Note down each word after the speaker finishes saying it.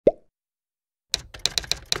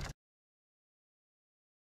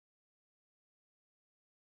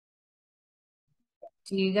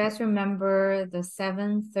Do you guys remember the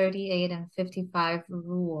 7, 38, and 55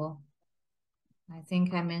 rule? I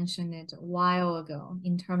think I mentioned it a while ago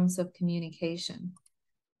in terms of communication.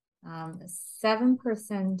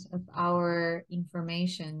 7% of our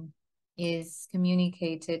information is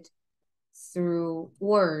communicated through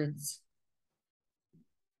words,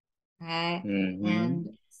 right? Mm-hmm. And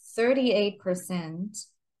 38%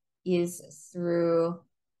 is through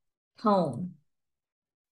tone.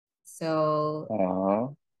 So Uh-huh.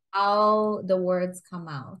 how the words come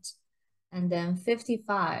out. And then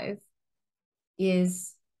 55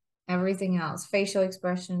 is everything else, facial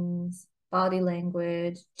expressions, body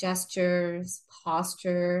language, gestures,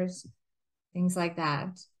 postures, things like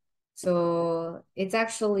that. So it's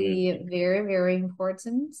actually Mm-hmm. very, very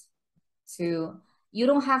important to, you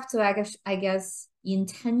don't have to, I guess,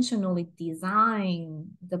 intentionally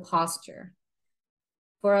design the posture.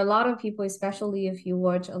 For a lot of people, especially if you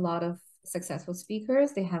watch a lot of successful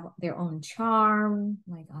speakers, they have their own charm,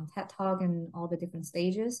 like on TED Talk and all the different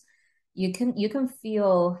stages. You can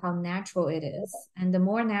feel how natural it is, and the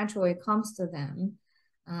more natural it comes to them,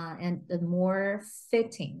 and the more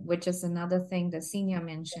fitting, which is another thing that Senior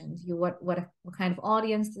mentioned. What kind of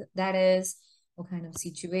audience that is, what kind of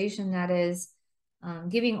situation that is,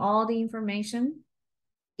 giving all the information.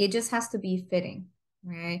 It just has to be fitting,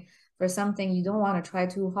 right? For something you don't want to try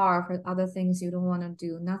too hard, for other things you don't want to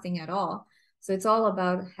do nothing at all. So it's all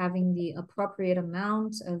about having the appropriate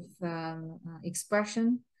amount of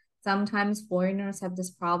expression. Sometimes foreigners have this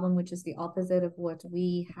problem, which is the opposite of what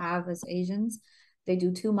we have as Asians. They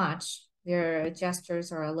do too much. Their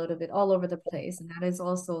gestures are a little bit all over the place, and that is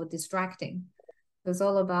also distracting. So it's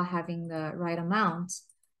all about having the right amount.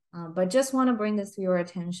 But just want to bring this to your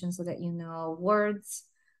attention so that you know words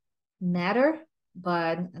matter,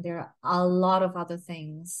 but there are a lot of other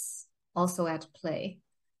things also at play.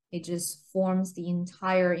 It just forms the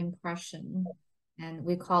entire impression, and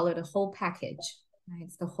we call it a whole package, right?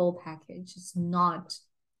 It's the whole package. It's not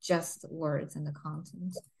just words and the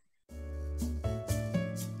content.